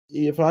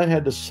If I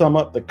had to sum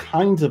up the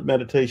kinds of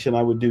meditation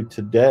I would do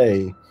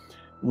today,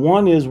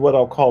 one is what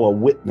I'll call a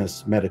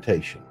witness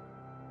meditation.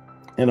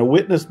 And a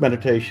witness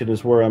meditation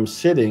is where I'm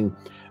sitting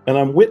and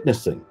I'm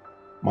witnessing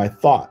my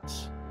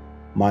thoughts,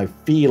 my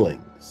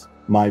feelings,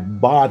 my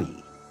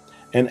body.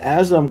 And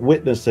as I'm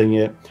witnessing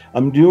it,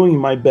 I'm doing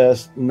my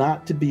best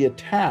not to be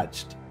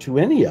attached to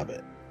any of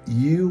it.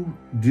 You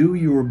do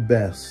your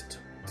best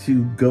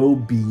to go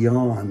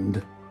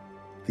beyond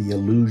the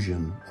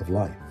illusion of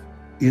life.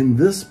 In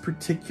this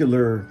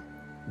particular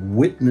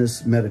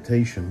witness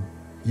meditation,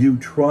 you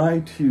try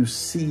to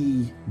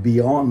see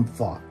beyond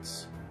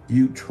thoughts.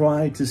 You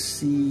try to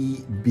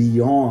see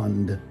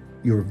beyond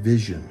your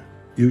vision.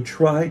 You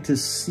try to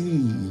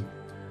see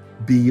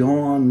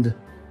beyond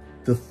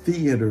the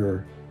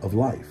theater of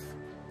life.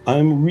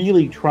 I'm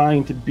really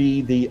trying to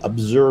be the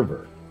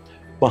observer.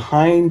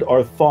 Behind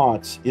our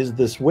thoughts is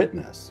this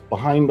witness.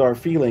 Behind our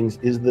feelings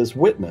is this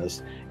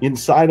witness.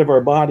 Inside of our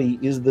body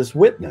is this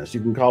witness. You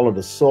can call it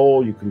a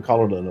soul, you can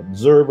call it an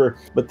observer,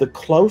 but the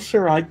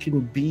closer I can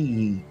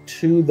be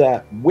to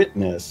that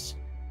witness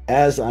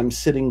as I'm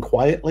sitting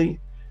quietly,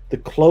 the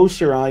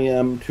closer I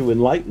am to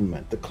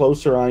enlightenment, the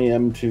closer I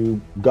am to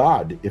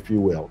God, if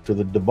you will, to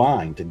the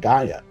divine, to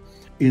Gaia.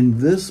 In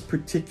this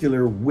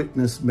particular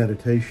witness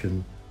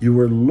meditation, you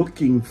are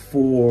looking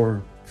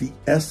for the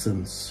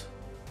essence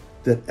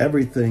that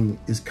everything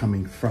is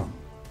coming from.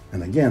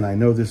 And again, I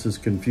know this is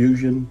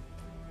confusion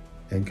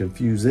and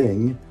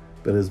confusing,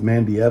 but as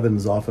Mandy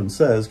Evans often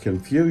says,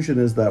 confusion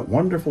is that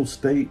wonderful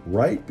state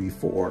right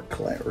before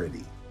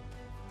clarity.